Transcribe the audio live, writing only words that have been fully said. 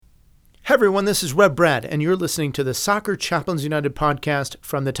Hey everyone, this is Rev Brad, and you're listening to the Soccer Chaplains United podcast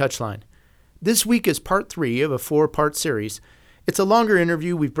from the Touchline. This week is part 3 of a 4-part series. It's a longer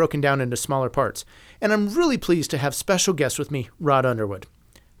interview we've broken down into smaller parts, and I'm really pleased to have special guest with me, Rod Underwood.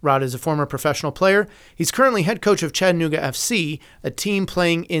 Rod is a former professional player. He's currently head coach of Chattanooga FC, a team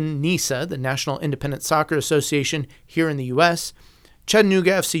playing in NISA, the National Independent Soccer Association here in the U.S.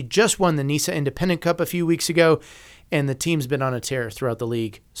 Chattanooga FC just won the NISA Independent Cup a few weeks ago, and the team's been on a tear throughout the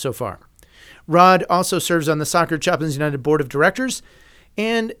league so far. Rod also serves on the Soccer Chaplains United Board of Directors,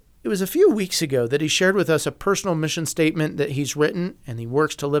 and it was a few weeks ago that he shared with us a personal mission statement that he's written and he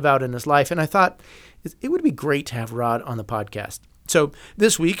works to live out in his life, and I thought it would be great to have Rod on the podcast. So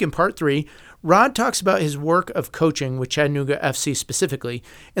this week in part 3, Rod talks about his work of coaching with Chattanooga FC specifically,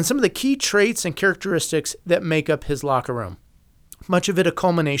 and some of the key traits and characteristics that make up his locker room. Much of it a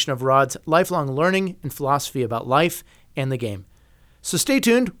culmination of Rod's lifelong learning and philosophy about life and the game. So stay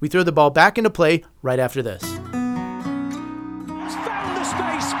tuned. We throw the ball back into play right after this. He's found the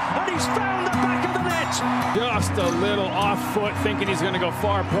space and he's found the back of the net. Just a little off foot, thinking he's going to go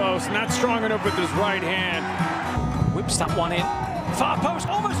far post. Not strong enough with his right hand. Whips that one in. Far post,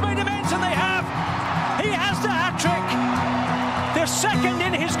 almost made him ends, and they have. He has the hat-trick. The second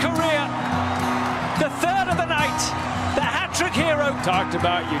in his career. The third of the night. The hat-trick hero. Talked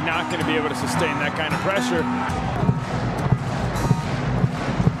about you're not going to be able to sustain that kind of pressure.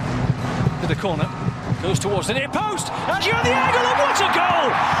 To the corner, goes towards the near post, and you're the angle, and what a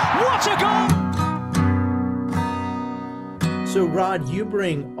goal! What a goal! So Rod, you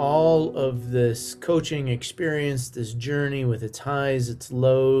bring all of this coaching experience, this journey with its highs, its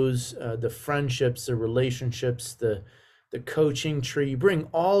lows, the friendships, the relationships, the coaching tree. You bring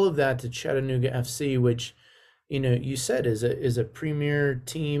all of that to Chattanooga FC, which, you know, you said is a premier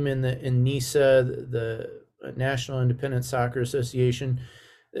team in NISA, the National Independent Soccer Association.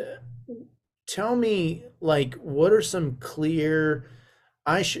 Tell me, like, what are some clear?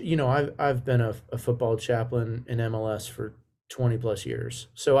 I've been a football chaplain in MLS for 20 plus years,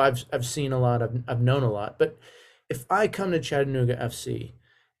 so I've seen a lot. I've known a lot. But if I come to Chattanooga FC,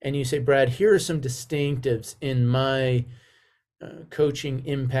 and you say, Brad, here are some distinctives in my coaching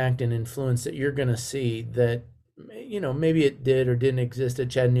impact and influence that you're going to see that, you know, maybe it did or didn't exist at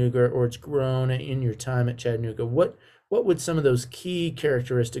Chattanooga, or it's grown in your time at Chattanooga. What would some of those key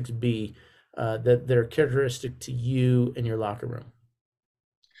characteristics be that are characteristic to you in your locker room?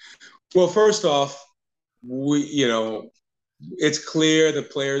 Well, first off, it's clear the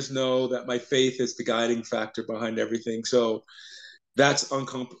players know that my faith is the guiding factor behind everything. So that's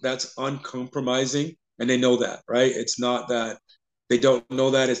uncompromising, and they know that, right? It's not that they don't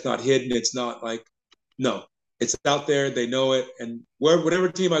know that. It's not hidden. It's not like, no, it's out there. They know it. And whatever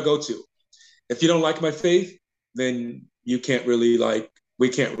team I go to, if you don't like my faith, then you can't really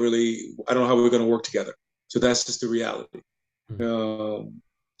I don't know how we're going to work together. So that's just the reality. Mm-hmm.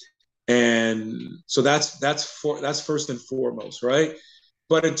 And so that's first and foremost, right?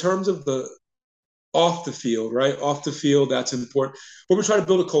 But in terms of the off the field, right? Off the field, that's important. But we're trying to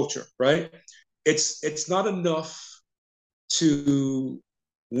build a culture, right? It's not enough to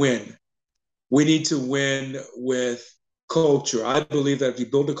win. We need to win with culture. I believe that if you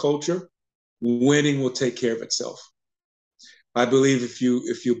build a culture, winning will take care of itself. I believe if you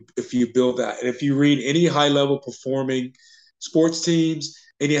build that, and if you read any high level performing sports teams,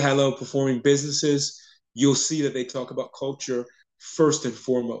 any high level performing businesses, you'll see that they talk about culture first and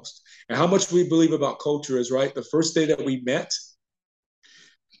foremost. And how much we believe about culture is, right, the first day that we met,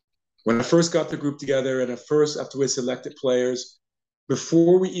 when I first got the group together, and after we selected players,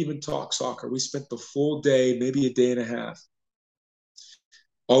 before we even talked soccer, we spent the full day, maybe a day and a half.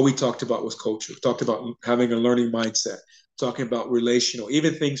 All we talked about was culture. We talked about having a learning mindset, talking about relational,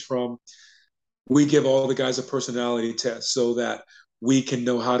 even things from, we give all the guys a personality test so that we can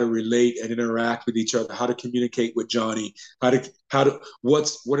know how to relate and interact with each other, how to communicate with Johnny, what are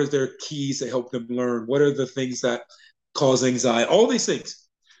their keys that help them learn? What are the things that cause anxiety? All these things.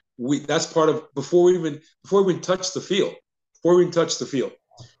 That's part of, before we even touch the field.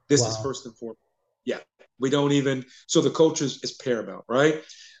 This is first and foremost. Yeah. We don't even, so the culture is paramount, right?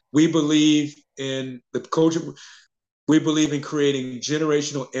 We believe in the culture. We believe in creating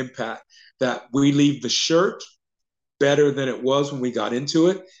generational impact, that we leave the shirt better than it was when we got into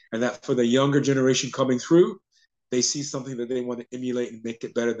it, and that for the younger generation coming through, they see something that they want to emulate and make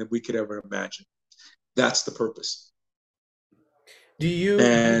it better than we could ever imagine. That's the purpose. Do you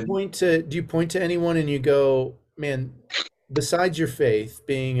point to anyone and you go, man, besides your faith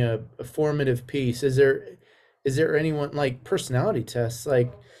being a formative piece, is there anyone, like personality tests,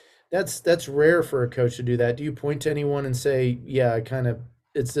 like that's rare for a coach to do that? Do you point to anyone and say, yeah, I kind of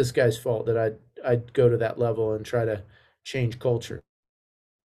it's this guy's fault that I'd go to that level and try to change culture.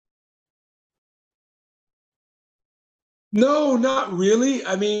 No, not really.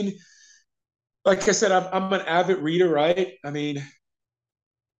 I mean, like I said, I'm an avid reader, right? I mean,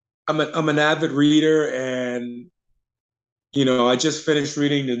 I'm an avid reader, and I just finished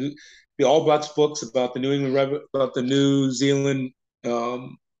reading the All Blacks books about the about the New Zealand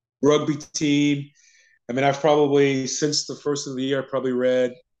um, rugby team. I mean, I've probably since the first of the year, I probably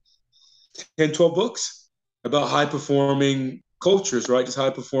read 10, 12 books about high performing cultures, right? Just high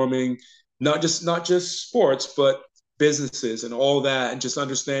performing, not just sports, but businesses and all that, and just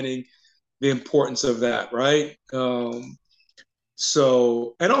understanding the importance of that, right?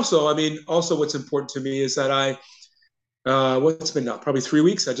 So, and also, I mean, also what's important to me is that what's been now probably 3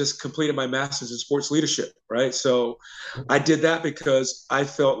 weeks, I just completed my master's in sports leadership, right? So I did that because I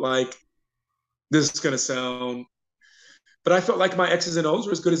felt like this is going to sound, but I felt like my X's and O's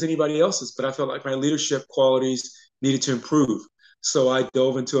were as good as anybody else's, but I felt like my leadership qualities needed to improve. So I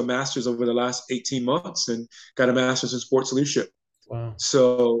dove into a master's over the last 18 months and got a master's in sports leadership. Wow.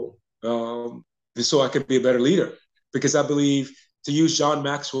 So, so I could be a better leader, because I believe, to use John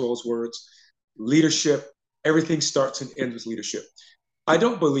Maxwell's words, leadership, everything starts and ends with leadership. I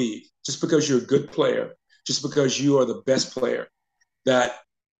don't believe just because you're a good player, just because you are the best player, that,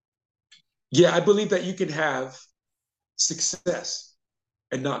 yeah, I believe that you can have success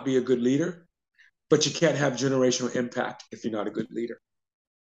and not be a good leader, but you can't have generational impact if you're not a good leader.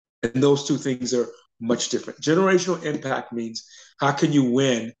 And those two things are much different. Generational impact means how can you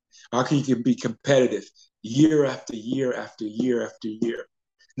win? How can you be competitive year after year after year after year?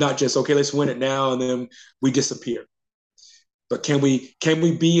 Not just, okay, let's win it now and then we disappear. But can we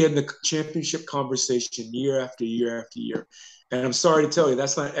be in the championship conversation year after year after year? And I'm sorry to tell you,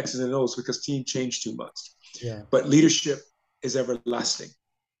 that's not X's and O's, because team change too much. Yeah. But leadership is everlasting.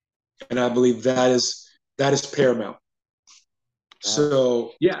 And I believe that is paramount.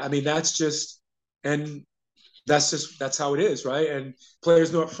 So, yeah, I mean, that's how it is, right? And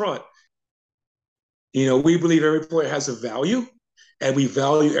players know up front, we believe every player has a value, and we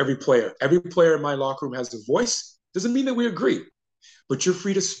value every player. Every player in my locker room has a voice. Doesn't mean that we agree, but you're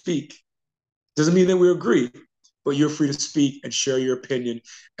free to speak. Doesn't mean that we agree, but you're free to speak and share your opinion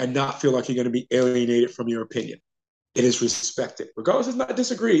and not feel like you're going to be alienated from your opinion. It is respected. Regardless, it's not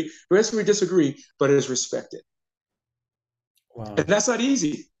disagree. Regardless, we disagree, but it is respected. Wow. And that's not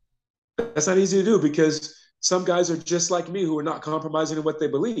easy. That's not easy to do, because some guys are just like me, who are not compromising in what they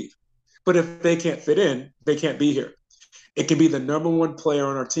believe. But if they can't fit in, they can't be here. It can be the number one player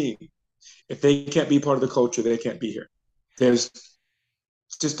on our team. If they can't be part of the culture, they can't be here. There's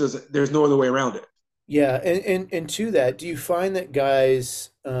no other way around it. Yeah, and to that, do you find that guys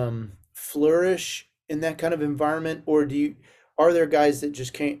flourish in that kind of environment, or are there guys that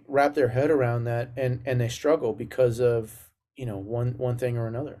just can't wrap their head around that and they struggle because of one thing or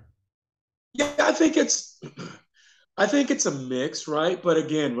another? Yeah, I think it's a mix, right? But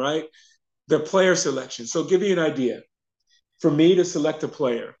again, right, the player selection. So, give you an idea. For me to select a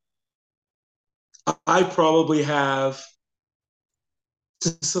player, I probably have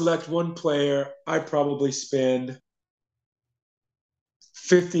to select one player. I probably spend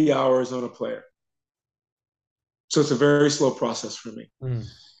 50 hours on a player. So it's a very slow process for me. And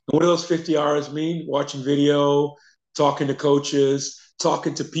what do those 50 hours mean? Watching video, talking to coaches,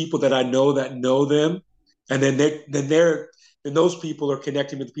 talking to people that I know that know them, and then those people are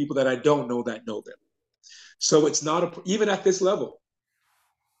connecting with people that I don't know that know them. So it's not even at this level.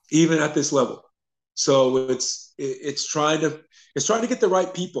 So it's trying to get the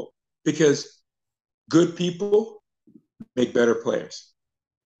right people, because good people make better players.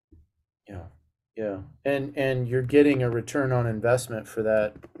 Yeah. Yeah. And you're getting a return on investment for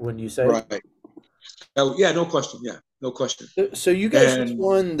that, when you say. Right. Oh, yeah, no question. Yeah, no question. So you guys just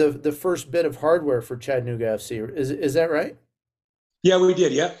won the first bit of hardware for Chattanooga FC. Is that right? Yeah, we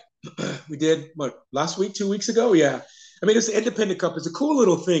did. Yeah. We did, last week, 2 weeks ago? Yeah. I mean, it's an independent cup. It's a cool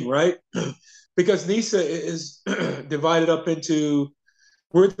little thing, right? Because NISA is divided up into,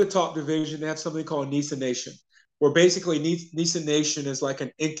 we're the top division. They have something called NISA Nation, where basically NISA Nation is like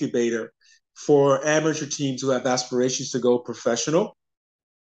an incubator for amateur teams who have aspirations to go professional.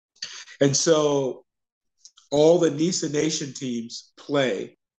 And so all the NISA Nation teams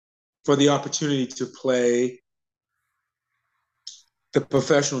play for the opportunity to play the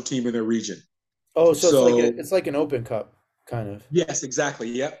professional team in their region. Oh, so it's like an open cup, kind of. Yes, exactly.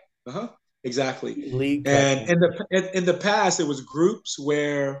 Yep. Exactly. League cup. And in the past, it was groups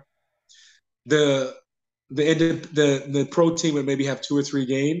where the pro team would maybe have 2 or 3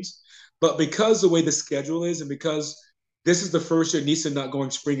 games, but because the way the schedule is, and because this is the first year NISA not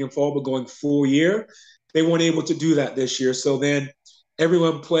going spring and fall, but going full year. They weren't able to do that this year. So then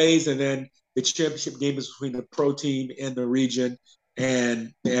everyone plays, and then the championship game is between the pro team in the region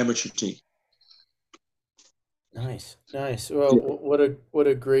and the amateur team. Nice. Well, what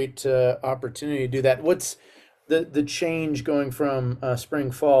a great opportunity to do that. What's the change going from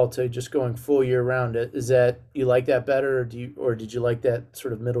spring fall to just going full year round? Is that you like that better, or did you like that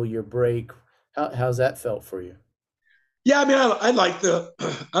sort of middle year break? How's that felt for you? Yeah, I mean, I like the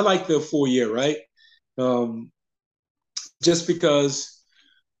I like the full year, right? Just because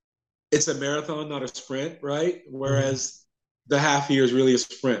it's a marathon, not a sprint, right? Whereas the half year is really a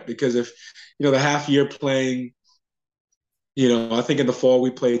sprint, because if the half year playing, I think in the fall we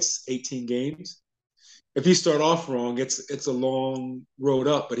played 18 games. If you start off wrong, it's a long road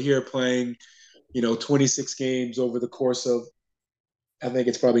up. But here playing, 26 games over the course of, I think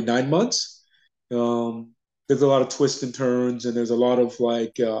it's probably 9 months. There's a lot of twists and turns, and there's a lot of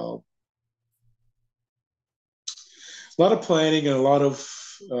planning, and a lot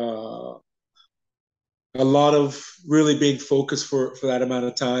of really being focused for that amount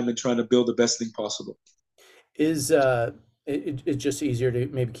of time and trying to build the best thing possible. Is it's just easier to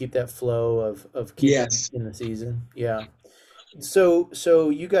maybe keep that flow of keeping Yes. in the season? Yeah. So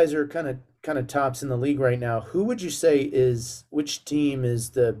you guys are kind of tops in the league right now. Who would you say which team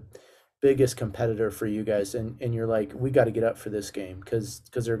is the biggest competitor for you guys? And you're like, we got to get up for this game because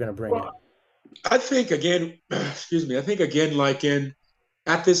they're going to bring it. I think again, like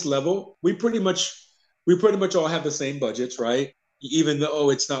at this level, we pretty much all have the same budgets, right? Even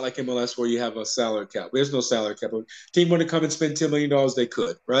though it's not like MLS where you have a salary cap. There's no salary cap. If a team want to come and spend $10 million, they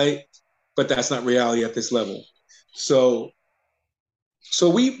could, right? But that's not reality at this level. So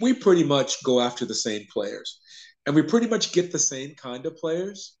we pretty much go after the same players, and we pretty much get the same kind of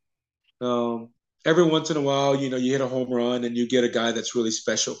players. Every once in a while, you hit a home run and you get a guy that's really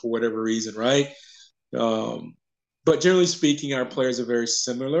special for whatever reason, right? But generally speaking, our players are very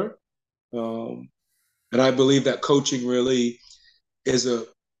similar. And I believe that coaching really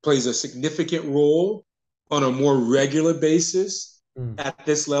plays a significant role on a more regular basis at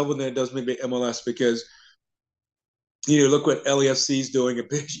this level than it does maybe MLS, because look what LAFC is doing,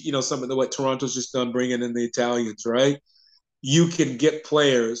 some of what Toronto's just done, bringing in the Italians, right? You can get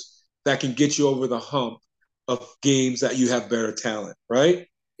players that can get you over the hump of games that you have better talent, right?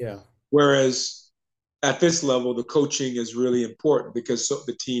 Yeah. Whereas at this level, the coaching is really important because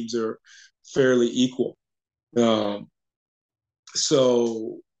the teams are fairly equal.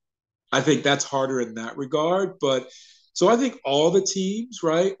 So I think that's harder in that regard. But so I think all the teams,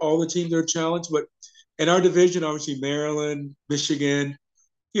 right? All the teams are challenged. But in our division, obviously Maryland, Michigan,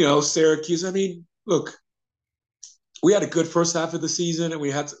 Syracuse. I mean, look, we had a good first half of the season, and we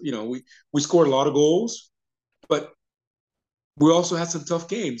had, we scored a lot of goals, but we also had some tough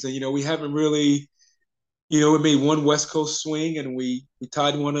games. And, we haven't really, we made one West Coast swing, and we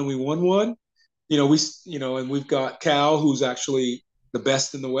tied one and we won one. And we've got Cal, who's actually the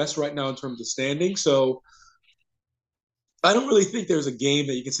best in the West right now in terms of standing. So I don't really think there's a game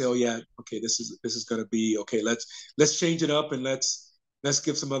that you can say, oh yeah, okay, this is going to be okay. Let's change it up, and let's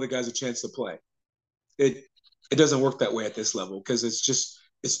give some other guys a chance to play. It doesn't work that way at this level because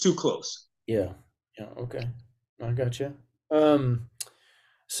it's too close. Yeah. Okay, I gotcha.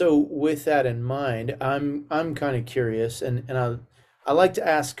 So with that in mind, I'm kind of curious, and I like to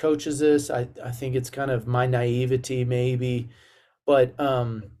ask coaches this. I think it's kind of my naivety maybe, but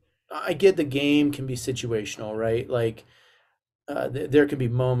I get the game can be situational, right? Like there can be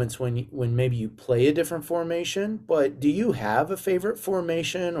moments when maybe you play a different formation, but do you have a favorite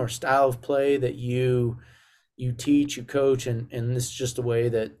formation or style of play that you teach, you coach, and this is just the way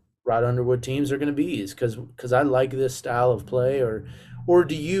that Rod Underwood teams are going to be, is because I like this style of play, or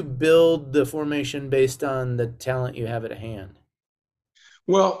do you build the formation based on the talent you have at hand?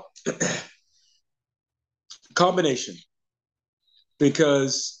 Well, combination,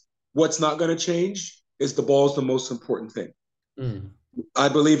 because what's not going to change is the ball is the most important thing. I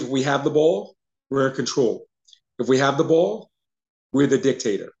believe if we have the ball, we're in control. If we have the ball, we're the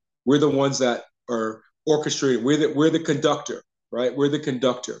dictator. We're the ones that are orchestrating. We're the conductor, right? We're the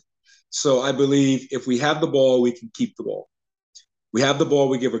conductor. So I believe if we have the ball, we can keep the ball. We have the ball,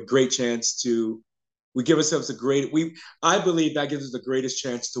 we give a great chance we give ourselves I believe that gives us the greatest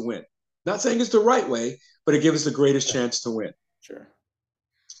chance to win. Not saying it's the right way, but it gives us the greatest chance to win. Sure.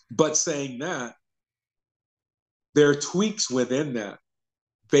 But saying that, there are tweaks within that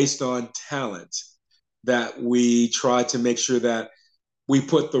based on talent that we try to make sure that we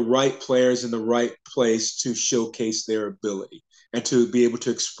put the right players in the right place to showcase their ability and to be able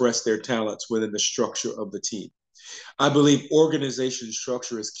to express their talents within the structure of the team. I believe organization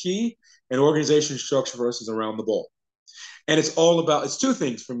structure is key, and organization structure for us is around the ball. And it's two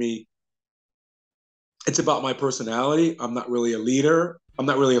things for me. It's about my personality. I'm not really a leader. I'm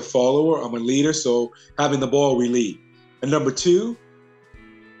not really a follower. I'm a leader. So having the ball, we lead. And number two,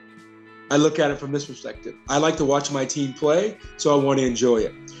 I look at it from this perspective. I like to watch my team play, so I want to enjoy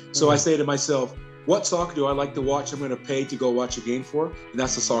it. So I say to myself, what soccer do I like to watch? I'm going to pay to go watch a game for, and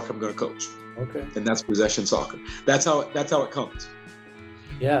that's the soccer I'm going to coach. Okay. And that's possession soccer. That's how it comes.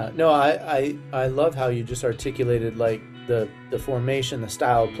 Yeah. No, I love how you just articulated like the formation, the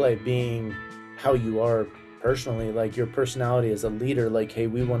style of play being how you are personally, like your personality as a leader, like, hey,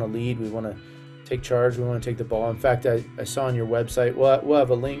 we want to lead, we want to take charge, we want to take the ball. In fact, I saw on your website, we'll have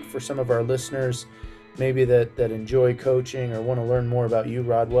a link for some of our listeners maybe that enjoy coaching or want to learn more about you,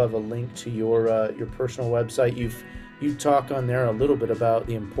 Rod. We'll have a link to your personal website. You talk on there a little bit about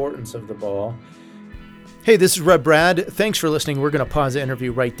the importance of the ball. Hey, this is Rev Brad. Thanks for listening. We're going to pause the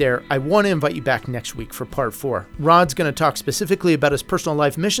interview right there. I want to invite you back next week for part 4. Rod's going to talk specifically about his personal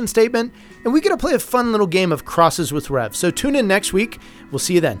life mission statement, and we're going to play a fun little game of crosses with Rev. So tune in next week. We'll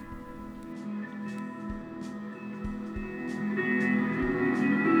see you then.